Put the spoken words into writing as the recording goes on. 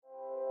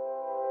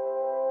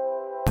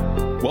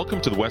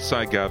Welcome to the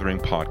Westside Gathering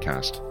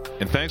podcast,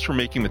 and thanks for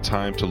making the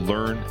time to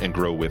learn and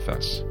grow with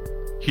us.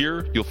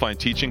 Here, you'll find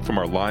teaching from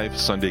our live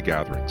Sunday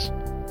gatherings.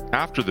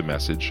 After the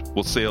message,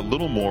 we'll say a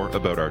little more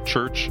about our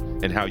church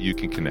and how you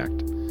can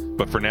connect.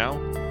 But for now,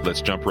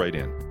 let's jump right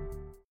in.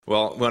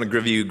 Well, I want to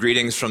give you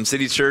greetings from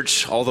City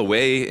Church all the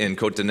way in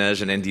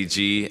Côte-des-Neiges and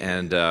NDG,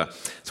 and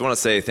just want to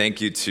say thank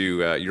you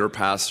to your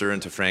pastor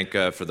and to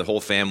Franca for the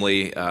whole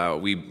family.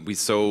 We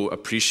so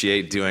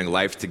appreciate doing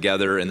life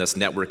together in this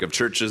network of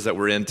churches that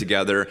we're in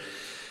together.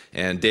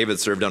 And David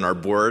served on our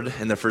board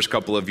in the first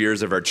couple of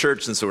years of our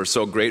church, and so we're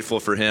so grateful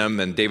for him.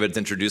 And David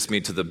introduced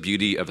me to the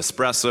beauty of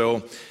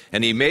espresso,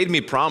 and he made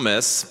me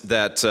promise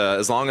that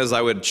as long as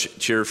I would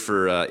cheer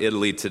for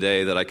Italy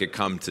today, that I could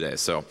come today.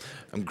 So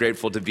I'm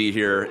grateful to be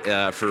here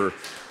for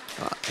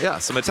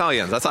some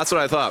Italians. That's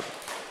what I thought.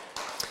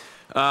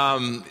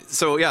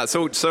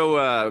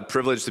 So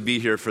privileged to be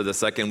here for the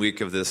second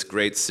week of this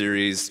great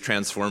series,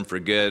 Transform for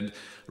Good.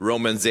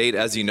 Romans 8,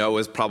 as you know,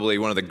 is probably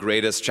one of the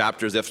greatest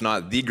chapters, if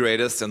not the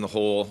greatest, in the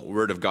whole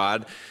Word of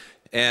God.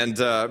 And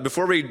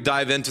before we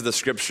dive into the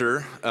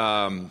Scripture,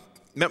 let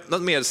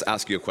me just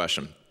ask you a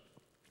question.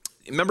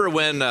 Remember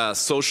when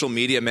social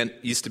media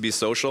used to be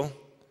social?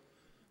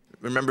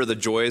 Remember the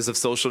joys of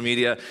social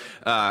media?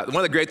 One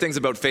of the great things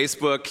about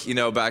Facebook,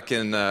 back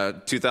in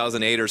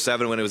 2008 or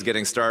 7 when it was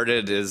getting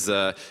started is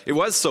it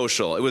was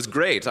social. It was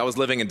great. I was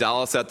living in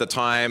Dallas at the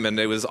time, and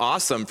it was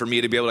awesome for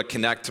me to be able to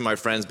connect to my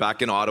friends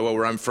back in Ottawa,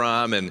 where I'm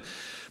from, and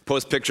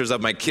post pictures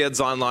of my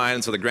kids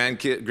online so the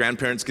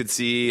grandparents could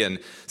see and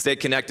stay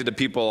connected to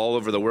people all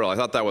over the world. I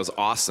thought that was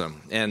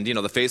awesome. And, the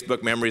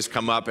Facebook memories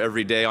come up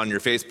every day on your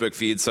Facebook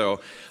feed, so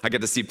I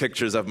get to see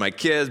pictures of my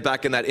kids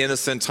back in that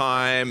innocent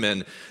time,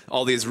 and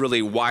all these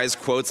really wise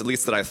quotes, at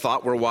least that I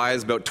thought were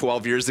wise about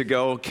 12 years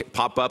ago,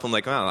 pop up. I'm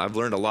like, oh, I've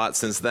learned a lot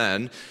since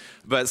then.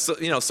 But,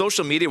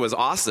 social media was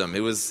awesome.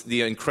 It was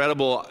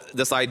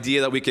this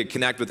idea that we could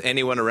connect with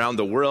anyone around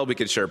the world. We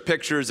could share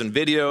pictures and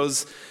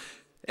videos.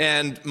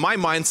 And my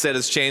mindset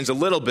has changed a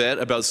little bit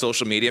about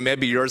social media.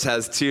 Maybe yours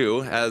has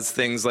too, as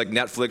things like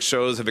Netflix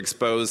shows have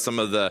exposed some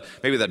of the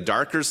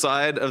darker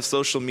side of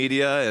social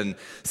media, and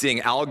seeing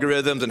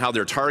algorithms and how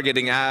they're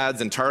targeting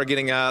ads and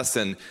targeting us.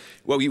 And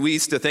what we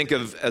used to think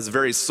of as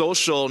very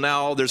social,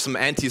 now there's some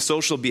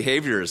antisocial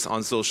behaviors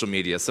on social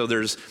media. So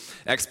there's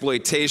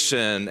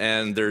exploitation,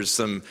 and there's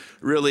some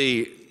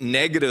really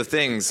negative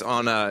things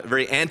on a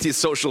very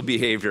antisocial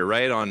behavior,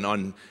 right?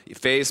 On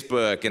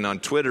Facebook and on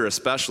Twitter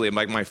especially,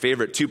 like my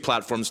favorite two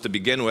platforms to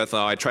begin with.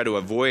 I try to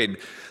avoid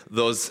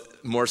those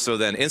more so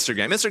than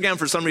Instagram. Instagram,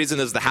 for some reason,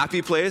 is the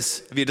happy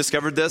place. Have you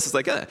discovered this? It's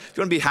like, if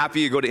you want to be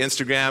happy, you go to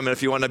Instagram, and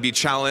if you want to be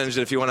challenged,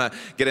 and if you want to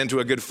get into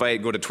a good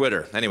fight, go to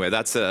Twitter. Anyway,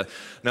 that's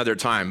another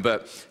time.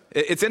 But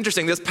it's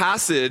interesting. This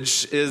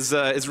passage is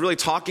really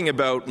talking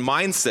about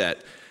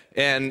mindset.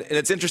 And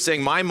it's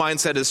interesting, my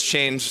mindset has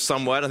changed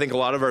somewhat. I think a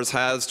lot of ours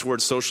has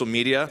towards social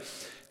media.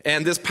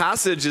 And this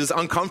passage is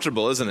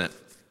uncomfortable, isn't it?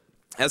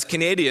 As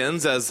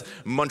Canadians, as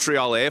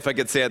Montrealais, if I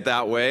could say it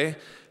that way,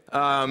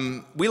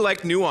 we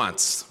like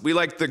nuance. We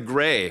like the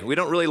gray. We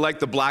don't really like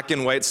the black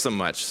and white so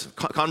much.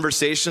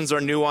 Conversations are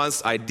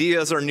nuanced.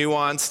 Ideas are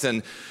nuanced.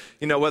 And,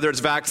 whether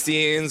it's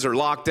vaccines or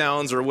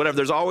lockdowns or whatever,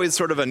 there's always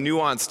sort of a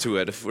nuance to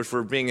it if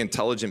we're being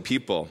intelligent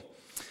people.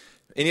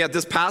 And yet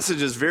this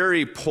passage is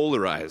very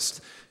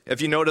polarized. If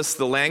you notice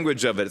the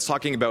language of it, it's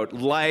talking about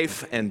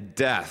life and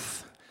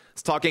death.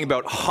 It's talking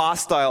about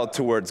hostile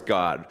towards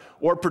God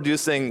or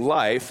producing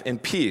life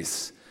and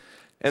peace.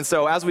 And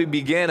so as we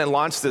begin and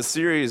launch this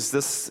series,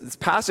 this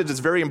passage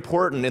is very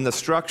important in the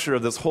structure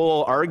of this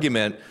whole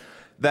argument,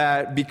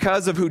 that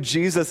because of who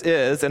Jesus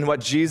is and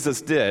what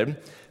Jesus did,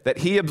 that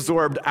he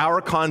absorbed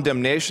our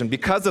condemnation.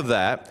 Because of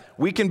that,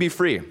 we can be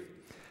free.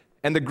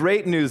 And the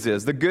great news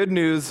is, the good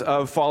news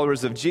of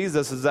followers of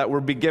Jesus is that we're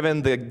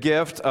given the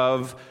gift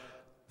of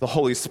the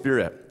Holy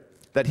Spirit,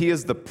 that he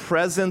is the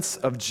presence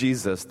of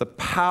Jesus, the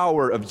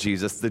power of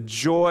Jesus, the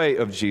joy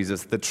of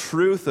Jesus, the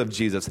truth of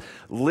Jesus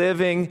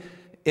living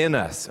in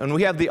us. And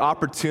we have the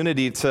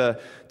opportunity to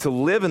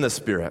live in the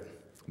Spirit.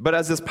 But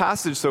as this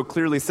passage so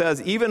clearly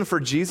says, even for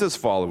Jesus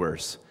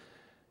followers,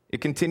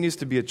 it continues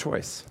to be a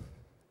choice.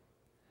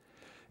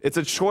 It's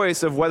a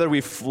choice of whether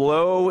we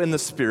flow in the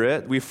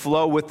Spirit, we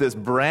flow with this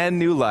brand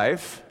new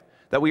life,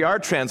 that we are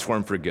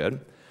transformed for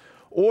good,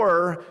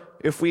 or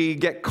if we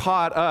get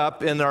caught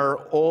up in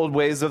our old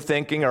ways of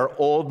thinking, our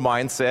old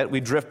mindset, we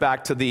drift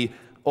back to the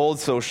old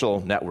social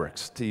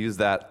networks, to use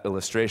that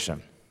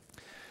illustration.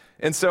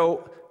 And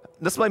so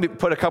let's maybe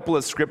put a couple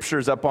of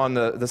scriptures up on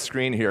the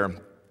screen here.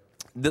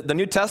 The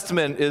New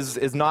Testament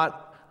is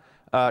not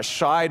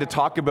shy to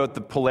talk about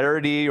the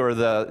polarity or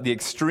the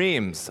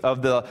extremes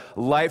of the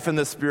life in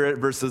the Spirit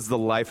versus the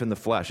life in the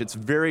flesh. It's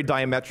very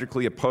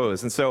diametrically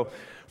opposed. And so,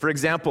 for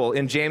example,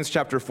 in James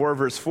chapter 4,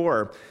 verse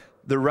 4,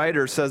 the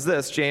writer says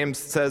this. James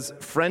says,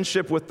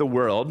 friendship with the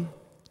world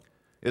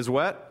is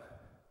what?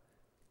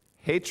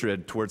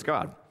 Hatred towards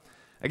God.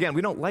 Again,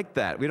 we don't like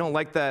that. We don't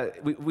like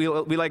that. We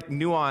like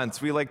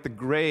nuance. We like the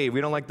gray.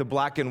 We don't like the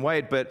black and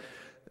white. But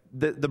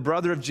The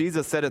brother of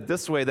Jesus said it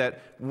this way,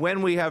 that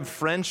when we have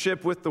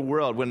friendship with the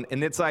world, when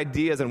in its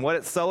ideas and what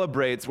it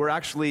celebrates, we're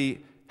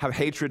actually have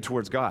hatred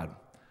towards God.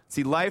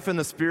 See, life in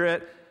the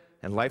spirit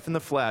and life in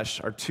the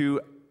flesh are two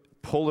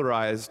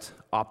polarized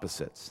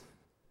opposites.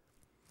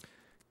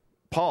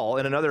 Paul,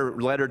 in another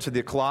letter to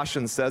the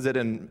Colossians, says it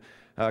in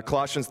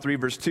Colossians 3,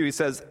 verse 2. He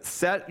says,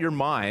 set your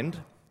mind,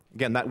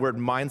 again, that word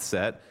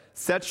mindset,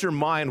 set your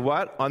mind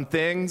what? On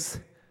things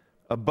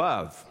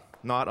above,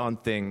 not on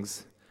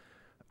things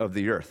of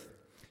the earth.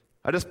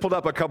 I just pulled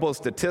up a couple of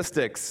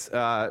statistics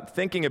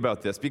thinking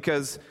about this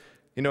because,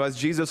 as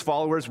Jesus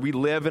followers, we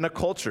live in a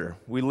culture.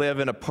 We live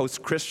in a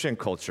post-Christian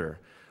culture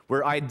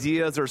where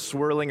ideas are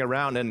swirling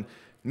around. And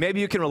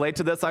maybe you can relate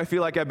to this. I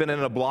feel like I've been in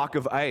a block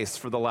of ice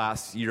for the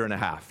last year and a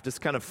half,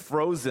 just kind of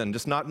frozen,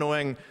 just not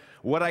knowing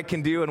what I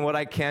can do and what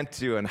I can't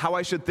do, and how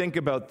I should think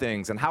about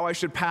things, and how I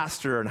should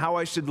pastor, and how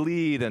I should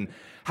lead, and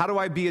how do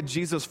I be a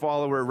Jesus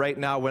follower right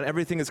now when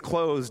everything is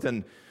closed.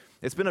 And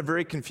it's been a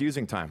very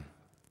confusing time.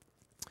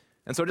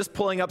 And so just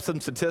pulling up some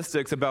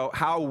statistics about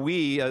how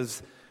we,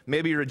 as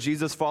maybe you're a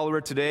Jesus follower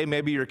today,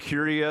 maybe you're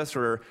curious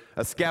or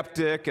a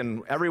skeptic,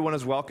 and everyone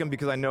is welcome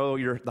because I know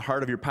you're the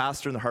heart of your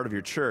pastor and the heart of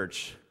your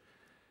church.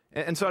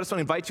 And so I just want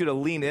to invite you to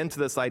lean into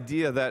this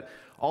idea that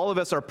all of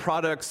us are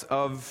products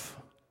of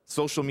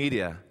social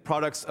media,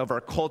 products of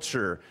our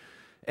culture.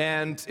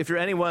 And if you're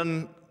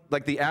anyone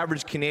like the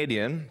average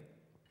Canadian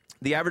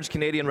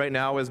right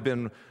now has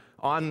been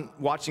on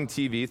watching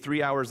TV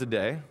 3 hours a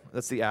day.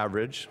 That's the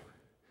average.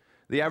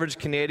 The average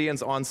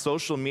Canadian's on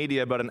social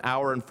media about an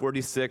hour and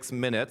 46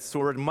 minutes. So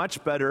we're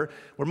much better,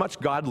 we're much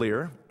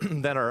godlier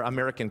than our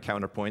American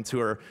counterpoints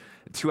who are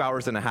 2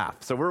 hours and a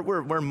half. So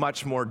we're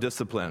much more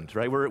disciplined,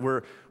 right?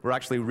 We're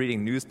actually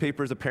reading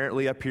newspapers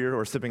apparently up here,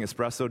 or sipping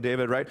espresso,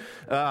 David, right?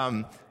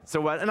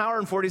 So an hour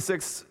and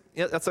 46,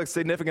 that's a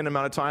significant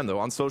amount of time though,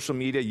 on social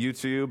media,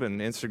 YouTube and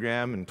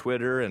Instagram and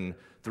Twitter, and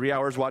 3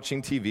 hours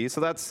watching TV.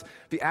 So that's,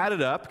 if you add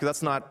it up, because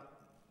that's not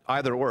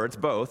either or, it's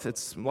both.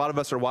 It's, a lot of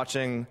us are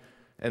watching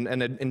and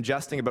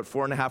ingesting about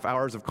 4.5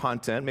 hours of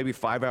content, maybe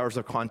 5 hours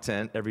of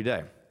content every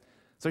day.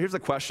 So here's the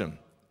question.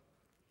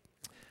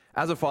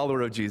 As a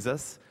follower of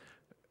Jesus,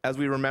 as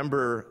we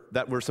remember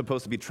that we're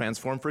supposed to be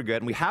transformed for good,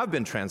 and we have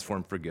been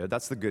transformed for good,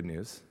 that's the good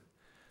news.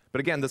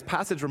 But again, this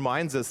passage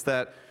reminds us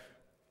that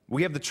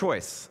we have the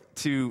choice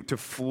to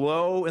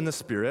flow in the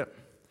Spirit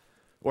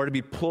or to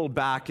be pulled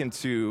back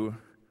into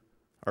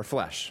our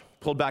flesh,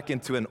 pulled back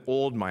into an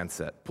old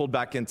mindset, pulled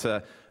back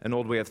into an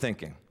old way of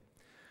thinking.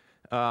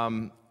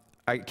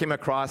 I came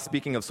across,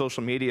 speaking of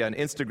social media, an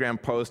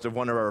Instagram post of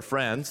one of our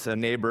friends, a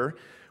neighbor.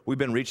 We've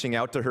been reaching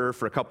out to her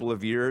for a couple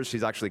of years.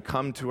 She's actually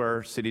come to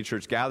our City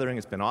Church gathering.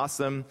 It's been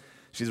awesome.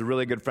 She's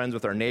really good friends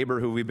with our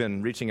neighbor who we've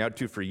been reaching out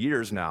to for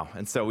years now.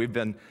 And so we've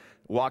been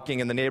walking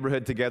in the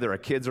neighborhood together. Our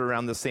kids are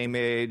around the same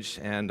age.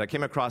 And I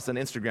came across an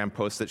Instagram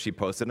post that she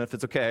posted. And if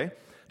it's okay,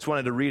 just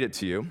wanted to read it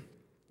to you.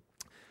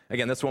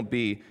 Again, this won't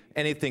be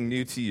anything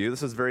new to you.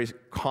 This is very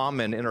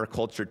common in our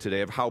culture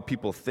today of how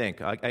people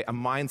think, a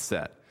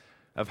mindset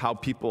of how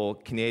people,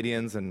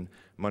 Canadians and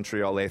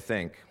Montrealais,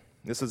 think.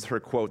 This is her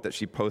quote that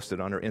she posted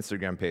on her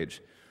Instagram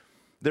page.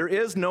 There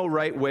is no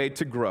right way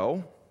to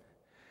grow.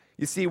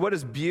 You see, what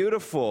is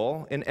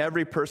beautiful in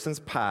every person's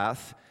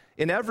path,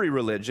 in every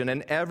religion,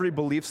 and every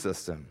belief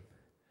system.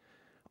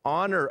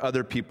 Honor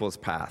other people's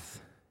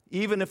path,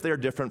 even if they're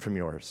different from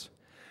yours.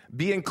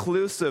 Be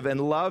inclusive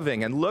and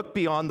loving, and look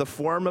beyond the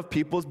form of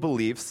people's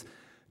beliefs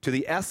to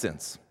the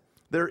essence.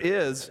 There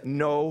is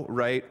no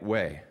right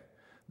way.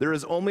 There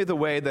is only the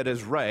way that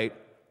is right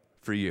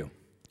for you.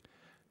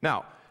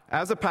 Now,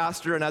 as a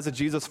pastor and as a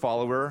Jesus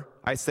follower,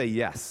 I say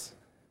yes.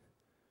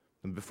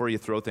 And before you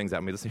throw things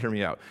at me, just hear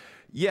me out.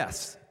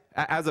 Yes,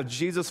 as a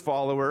Jesus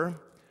follower,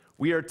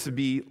 we are to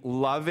be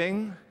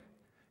loving,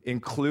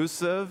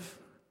 inclusive,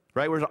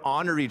 right? We're to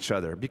honor each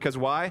other. Because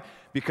why?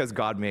 Because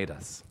God made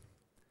us.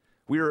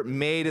 We are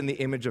made in the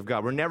image of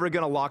God. We're never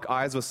going to lock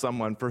eyes with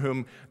someone for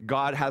whom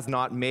God has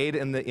not made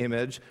in the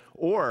image,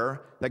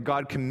 or that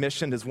God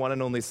commissioned his one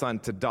and only Son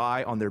to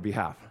die on their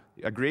behalf.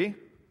 Agree?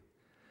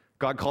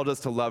 God called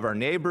us to love our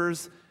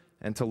neighbors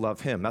and to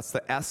love him. That's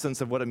the essence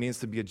of what it means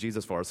to be a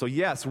Jesus follower. So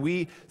yes,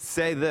 we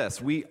say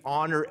this. We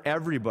honor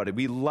everybody.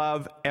 We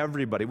love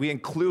everybody. We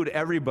include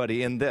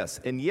everybody in this.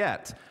 And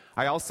yet,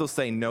 I also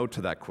say no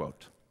to that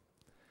quote.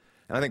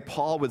 And I think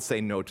Paul would say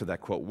no to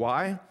that quote.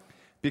 Why?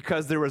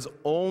 Because there was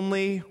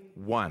only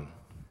one.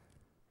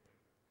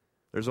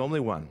 There's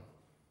only one.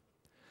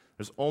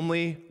 There's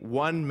only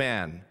one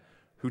man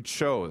who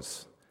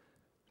chose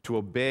to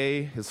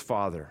obey his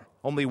Father.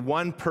 Only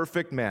one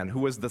perfect man who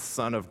was the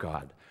Son of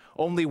God.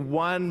 Only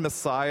one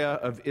Messiah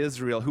of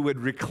Israel who would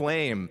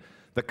reclaim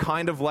the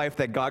kind of life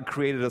that God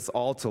created us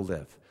all to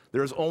live.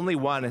 There is only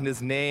one, and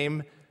his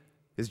name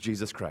is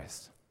Jesus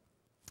Christ.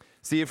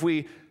 See, if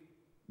we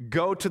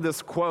go to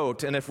this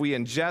quote, and if we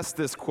ingest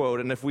this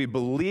quote, and if we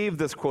believe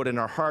this quote in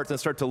our hearts and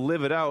start to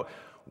live it out,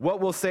 what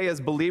we'll say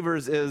as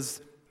believers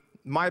is,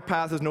 my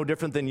path is no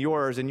different than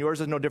yours, and yours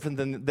is no different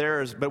than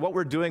theirs. But what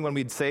we're doing when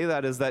we say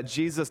that is that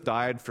Jesus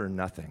died for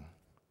nothing.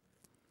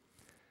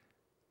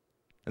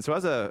 And so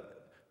as a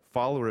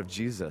follower of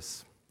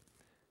Jesus,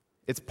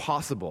 it's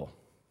possible,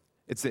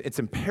 it's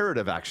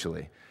imperative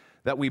actually,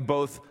 that we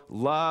both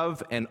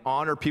love and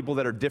honor people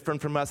that are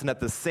different from us, and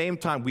at the same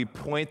time we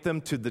point them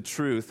to the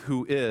truth,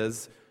 who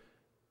is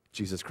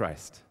Jesus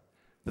Christ.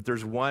 That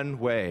there's one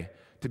way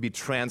to be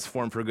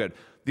transformed for good.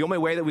 The only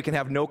way that we can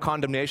have no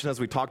condemnation, as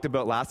we talked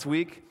about last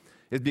week,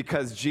 is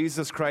because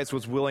Jesus Christ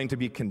was willing to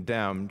be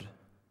condemned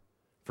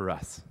for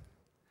us.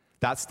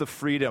 That's the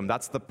freedom,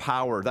 that's the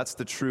power, that's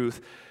the truth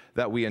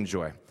that we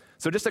enjoy.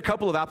 So just a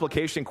couple of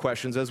application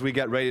questions as we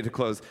get ready to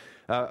close.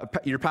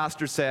 Your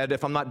pastor said,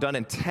 if I'm not done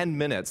in 10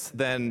 minutes,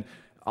 then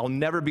I'll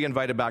never be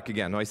invited back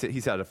again. No, he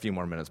said a few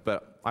more minutes,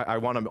 but I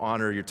want to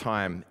honor your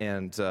time.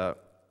 And a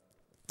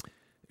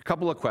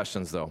couple of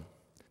questions, though,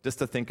 just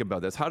to think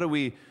about this. How do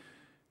we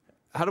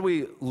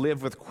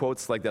live with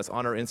quotes like this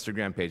on our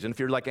Instagram page? And if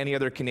you're like any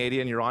other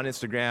Canadian, you're on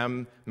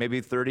Instagram, maybe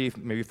 30,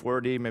 maybe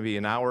 40, maybe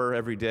an hour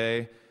every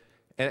day.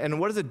 And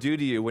what does it do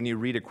to you when you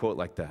read a quote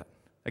like that?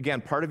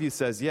 Again, part of you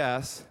says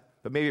yes,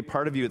 but maybe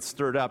part of you it's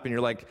stirred up and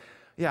you're like,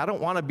 yeah, I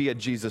don't want to be a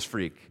Jesus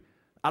freak.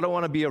 I don't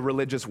want to be a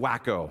religious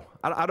wacko.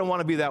 I don't want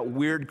to be that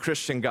weird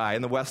Christian guy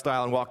in the West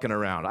Island walking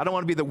around. I don't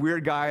want to be the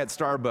weird guy at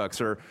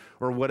Starbucks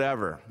or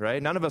whatever,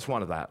 right? None of us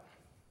wanted that.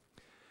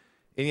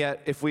 And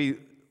yet, if we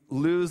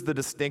lose the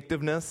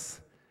distinctiveness,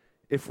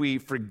 if we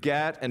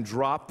forget and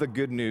drop the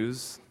good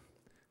news,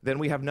 then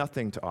we have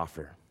nothing to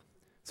offer.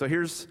 So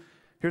here's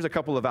a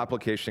couple of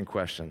application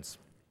questions.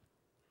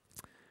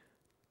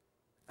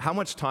 How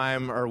much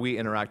time are we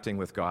interacting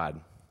with God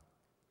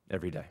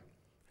every day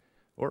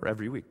or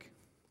every week?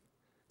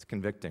 It's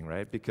convicting,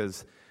 right?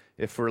 Because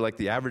if we're like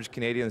the average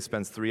Canadian that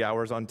spends 3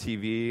 hours on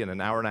TV and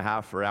an hour and a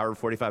half or hour and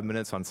 45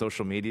 minutes on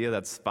social media,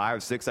 that's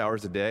 5-6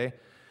 hours a day.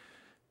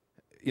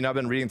 You know, I've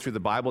been reading through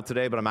the Bible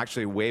today, but I'm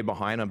actually way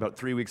behind. I'm about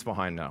 3 weeks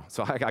behind now.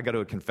 So I got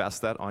to confess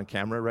that on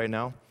camera right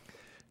now.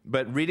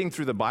 But reading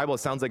through the Bible, it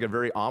sounds like a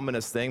very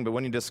ominous thing, but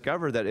when you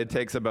discover that it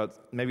takes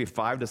about maybe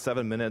 5 to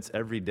 7 minutes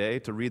every day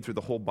to read through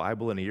the whole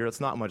Bible in a year, it's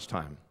not much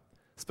time,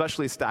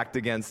 especially stacked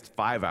against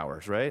 5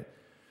 hours, right?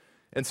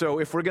 And so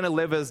if we're going to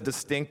live as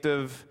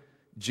distinctive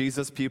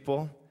Jesus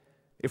people,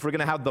 if we're going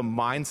to have the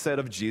mindset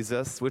of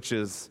Jesus, which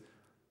is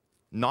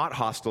not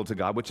hostile to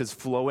God, which is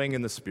flowing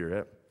in the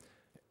Spirit,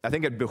 I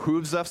think it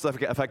behooves us,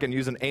 if I can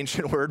use an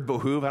ancient word,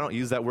 behoove. I don't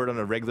use that word on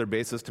a regular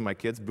basis to my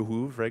kids.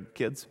 Behoove, right,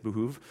 kids?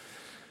 Behoove.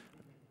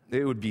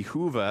 It would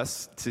behoove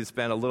us to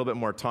spend a little bit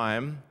more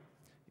time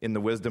in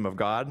the wisdom of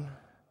God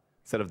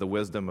instead of the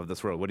wisdom of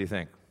this world. What do you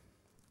think?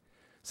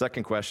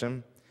 Second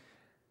question,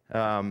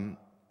 parallel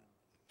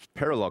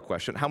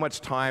question. How much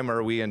time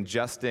are we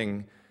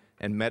ingesting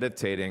and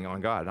meditating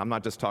on God? I'm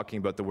not just talking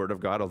about the Word of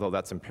God, although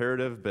that's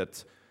imperative,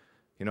 but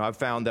you know, I've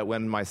found that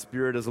when my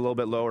spirit is a little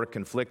bit low or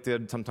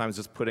conflicted, sometimes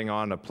just putting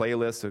on a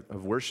playlist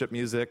of worship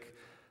music,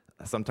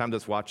 sometimes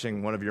it's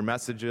watching one of your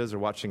messages or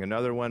watching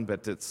another one,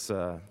 but there's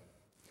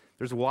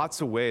lots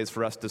of ways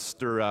for us to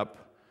stir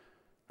up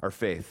our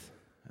faith.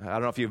 I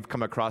don't know if you've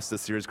come across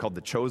this series called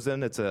The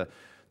Chosen. It's a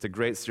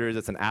great series.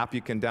 It's an app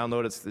you can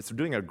download. It's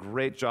doing a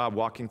great job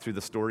walking through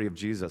the story of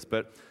Jesus.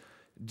 But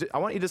I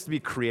want you just to be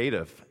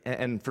creative.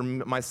 And for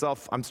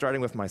myself, I'm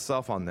starting with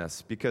myself on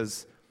this,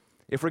 because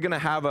if we're going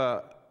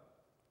to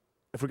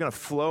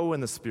flow in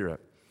the Spirit,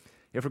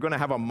 if we're going to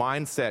have a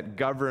mindset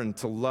governed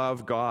to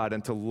love God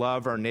and to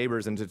love our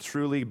neighbors and to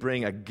truly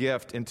bring a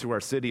gift into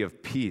our city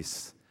of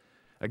peace,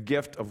 a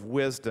gift of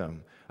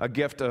wisdom, a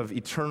gift of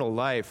eternal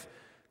life,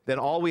 then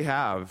all we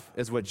have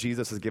is what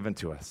Jesus has given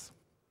to us.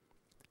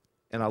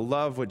 And I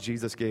love what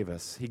Jesus gave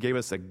us. He gave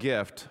us a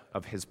gift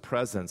of His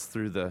presence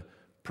through the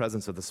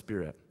presence of the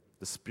Spirit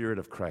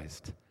of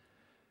Christ.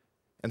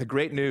 And the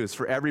great news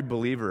for every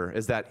believer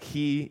is that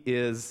He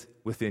is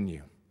within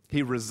you.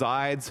 He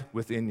resides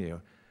within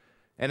you.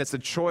 And it's a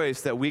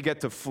choice that we get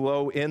to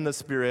flow in the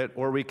Spirit,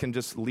 or we can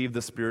just leave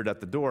the Spirit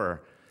at the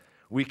door.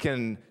 We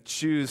can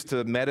choose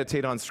to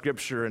meditate on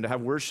Scripture and to have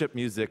worship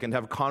music and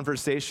have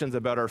conversations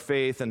about our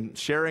faith and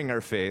sharing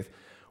our faith.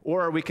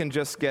 Or we can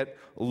just get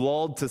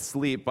lulled to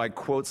sleep by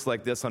quotes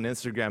like this on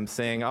Instagram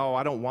saying, oh,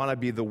 I don't want to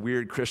be the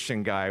weird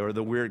Christian guy or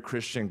the weird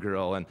Christian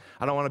girl, and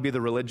I don't want to be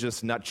the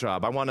religious nut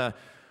job. I want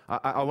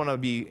to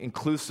be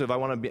inclusive. I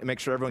want to make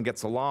sure everyone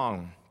gets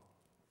along.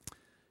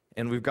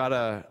 And we've got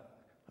to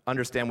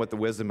understand what the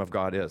wisdom of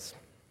God is.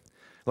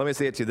 Let me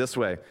say it to you this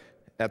way.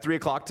 At 3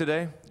 o'clock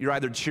today, you're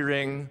either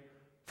cheering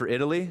for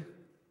Italy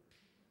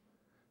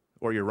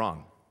or you're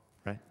wrong,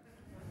 right?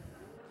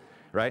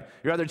 Right?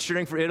 You're either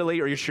cheering for Italy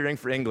or you're cheering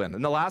for England.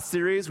 In the last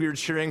series, we were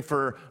cheering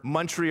for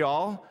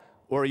Montreal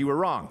or you were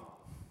wrong,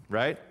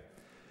 right?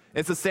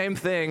 It's the same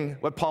thing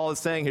what Paul is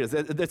saying here.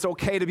 It's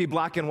okay to be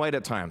black and white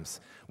at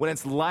times. When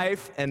it's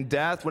life and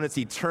death, when it's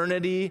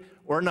eternity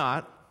or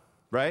not,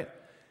 right?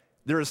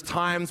 There's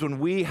times when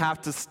we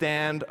have to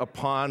stand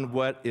upon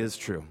what is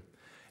true.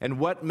 And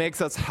what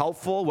makes us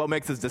helpful, what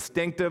makes us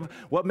distinctive,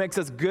 what makes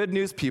us good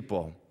news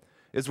people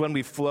is when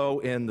we flow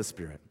in the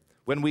Spirit,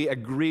 when we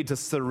agree to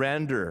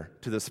surrender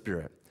to the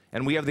Spirit.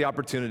 And we have the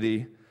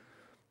opportunity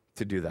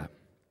to do that.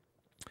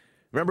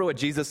 Remember what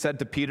Jesus said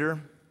to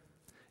Peter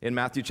In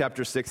Matthew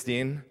chapter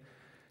 16,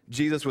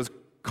 Jesus was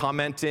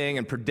commenting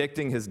and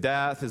predicting his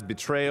death, his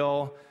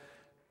betrayal,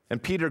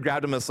 and Peter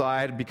grabbed him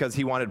aside because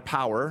he wanted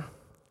power,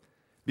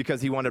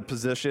 because he wanted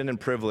position and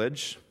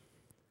privilege.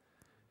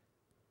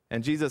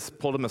 And Jesus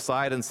pulled him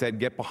aside and said,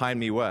 "Get behind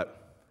me what?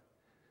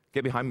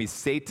 Get behind me,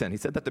 Satan." He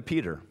said that to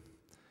Peter.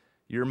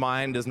 "Your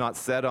mind is not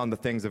set on the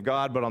things of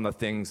God, but on the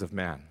things of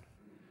man."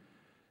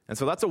 And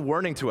so that's a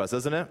warning to us,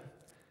 isn't it?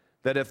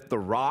 That if the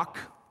rock,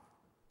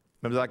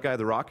 remember that guy,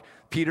 the rock?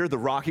 Peter, the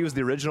rock, he was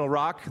the original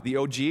rock, the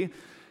OG.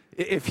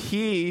 If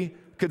he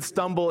could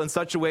stumble in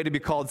such a way to be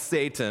called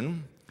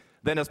Satan,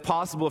 then it's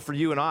possible for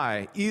you and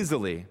I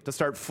easily to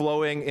start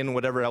flowing in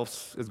whatever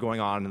else is going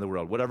on in the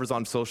world, whatever's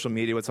on social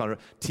media, what's on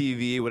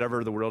TV,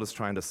 whatever the world is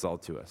trying to sell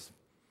to us.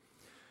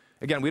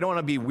 Again, we don't want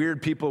to be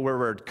weird people where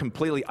we're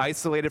completely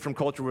isolated from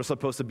culture. We're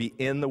supposed to be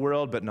in the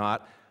world, but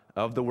not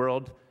of the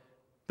world.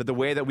 But the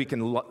way that we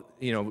can,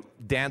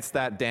 dance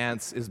that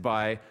dance is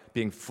by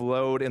being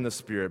flowed in the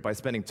Spirit, by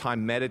spending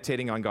time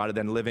meditating on God and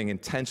then living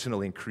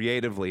intentionally and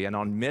creatively and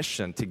on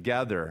mission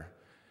together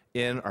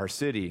in our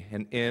city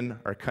and in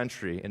our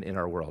country and in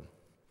our world.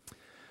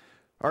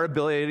 Our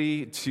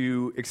ability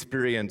to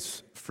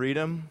experience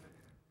freedom,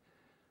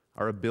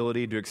 our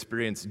ability to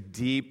experience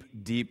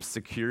deep, deep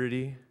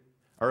security,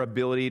 our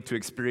ability to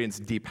experience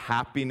deep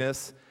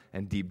happiness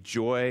and deep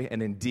joy,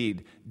 and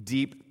indeed,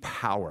 deep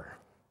power.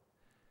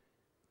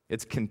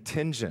 It's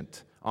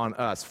contingent on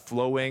us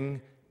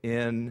flowing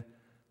in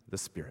the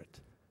Spirit.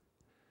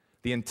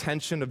 The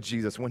intention of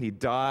Jesus when he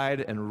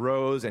died and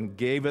rose and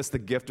gave us the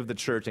gift of the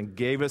church and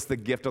gave us the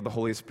gift of the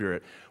Holy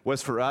Spirit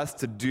was for us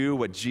to do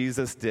what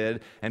Jesus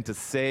did and to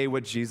say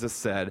what Jesus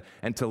said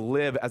and to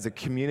live as a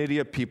community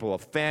of people, a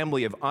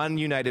family of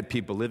ununited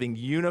people living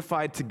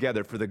unified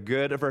together for the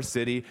good of our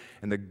city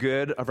and the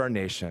good of our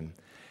nation.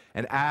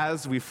 And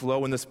as we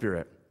flow in the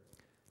Spirit,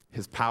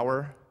 his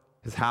power,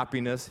 his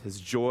happiness,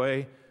 his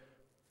joy,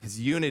 his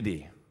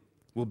unity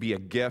will be a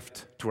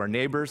gift to our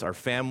neighbors, our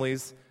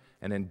families,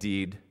 and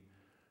indeed,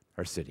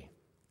 our city.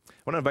 I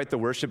want to invite the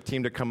worship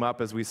team to come up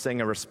as we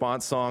sing a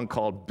response song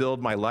called "Build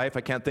My Life."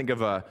 I can't think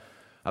of a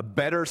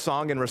better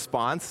song in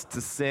response to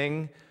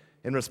sing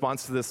in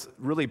response to this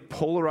really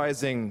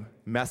polarizing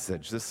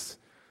message. This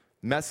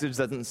message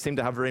doesn't seem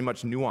to have very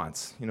much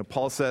nuance.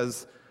 Paul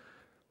says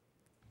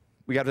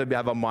we have to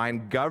have a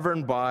mind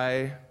governed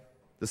by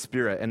the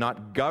Spirit and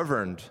not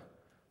governed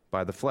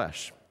by the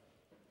flesh.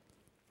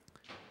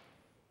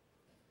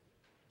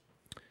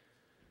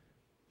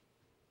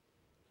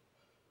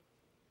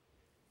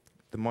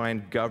 The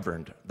mind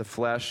governed. The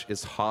flesh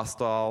is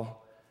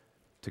hostile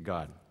to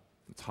God.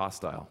 It's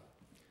hostile.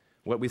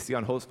 What we see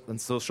on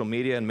social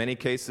media, in many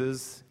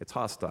cases, it's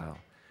hostile.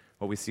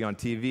 What we see on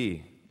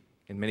TV,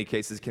 in many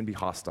cases, can be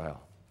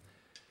hostile.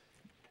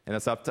 And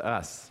it's up to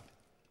us.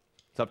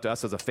 It's up to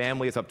us as a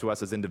family. It's up to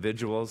us as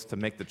individuals to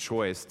make the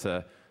choice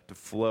to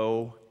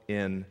flow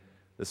in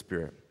the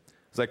Spirit.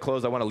 As I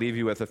close, I want to leave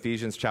you with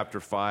Ephesians chapter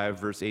 5,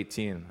 verse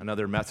 18.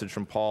 Another message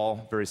from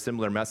Paul, very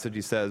similar message.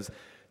 He says,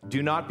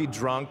 "Do not be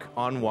drunk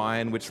on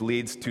wine, which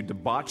leads to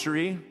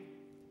debauchery."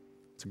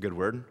 It's a good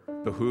word.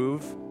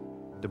 Behoove,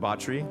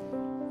 debauchery.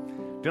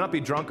 Do not be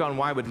drunk on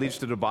wine, which leads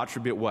to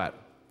debauchery, but what?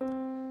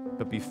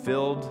 But be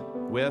filled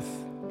with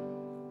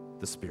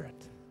the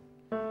Spirit.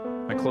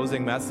 My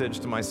closing message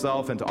to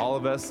myself and to all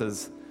of us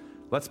is,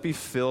 let's be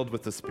filled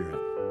with the Spirit.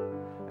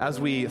 As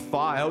we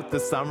thaw out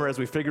this summer, as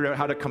we figure out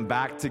how to come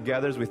back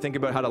together, as we think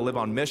about how to live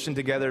on mission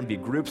together and be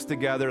groups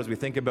together, as we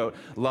think about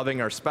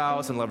loving our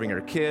spouse and loving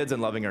our kids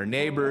and loving our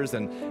neighbors,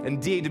 and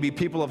indeed to be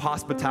people of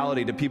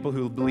hospitality to people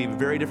who believe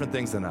very different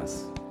things than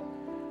us.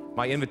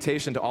 My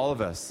invitation to all of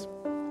us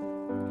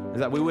is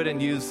that we wouldn't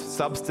use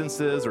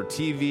substances or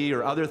TV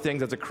or other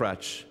things as a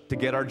crutch to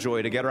get our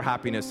joy, to get our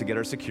happiness, to get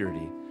our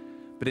security.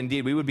 But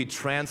indeed, we would be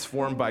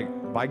transformed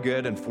by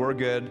good and for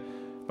good,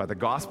 by the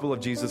gospel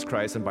of Jesus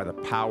Christ and by the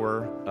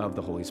power of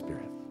the Holy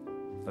Spirit.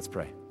 Let's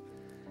pray.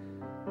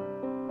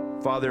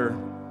 Father,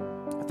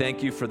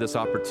 thank you for this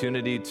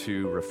opportunity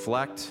to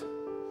reflect,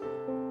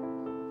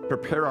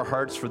 prepare our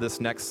hearts for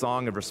this next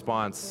song of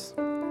response.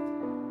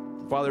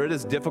 Father, it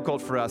is difficult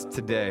for us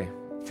today,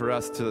 for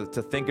us to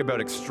think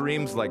about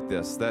extremes like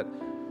this, that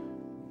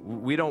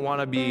we don't want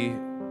to be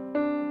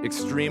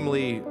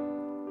extremely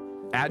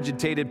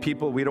agitated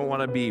people, we don't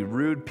want to be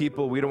rude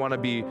people, we don't want to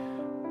be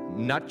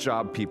nut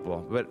job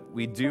people, but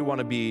we do want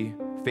to be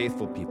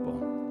faithful people.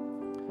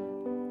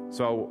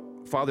 So,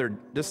 Father,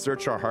 just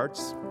search our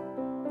hearts,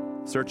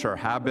 search our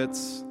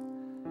habits,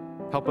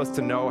 help us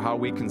to know how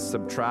we can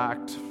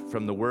subtract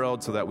from the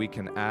world so that we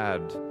can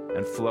add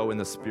and flow in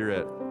the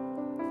Spirit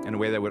in a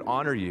way that would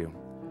honor you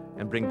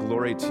and bring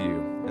glory to you.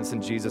 And it's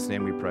in Jesus'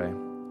 name we pray.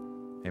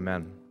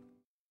 Amen.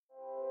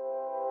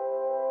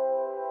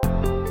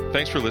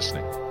 Thanks for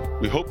listening.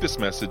 We hope this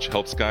message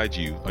helps guide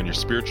you on your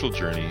spiritual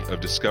journey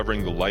of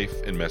discovering the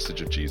life and message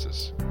of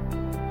Jesus.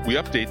 We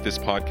update this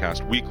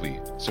podcast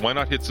weekly, so why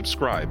not hit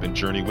subscribe and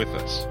journey with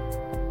us?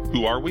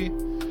 Who are we?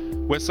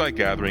 Westside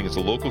Gathering is a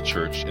local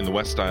church in the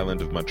West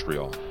Island of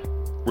Montreal.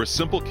 We're a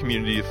simple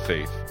community of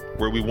faith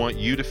where we want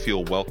you to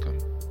feel welcome,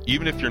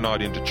 even if you're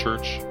not into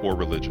church or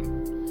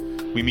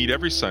religion. We meet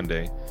every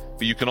Sunday,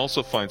 but you can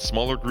also find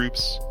smaller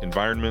groups,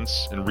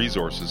 environments, and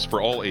resources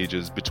for all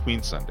ages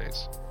between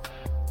Sundays.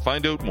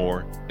 Find out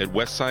more at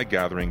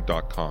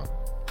westsidegathering.com.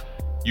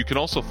 You can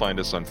also find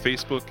us on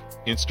Facebook,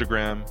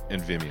 Instagram,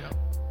 and Vimeo.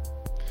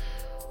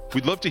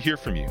 We'd love to hear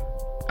from you.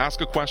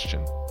 Ask a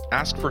question,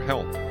 ask for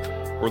help,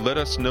 or let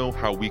us know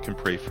how we can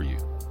pray for you.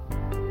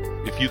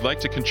 If you'd like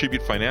to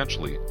contribute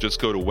financially,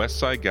 just go to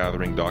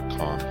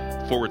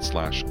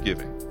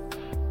westsidegathering.com/giving.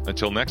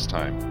 Until next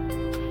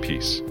time,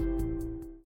 peace.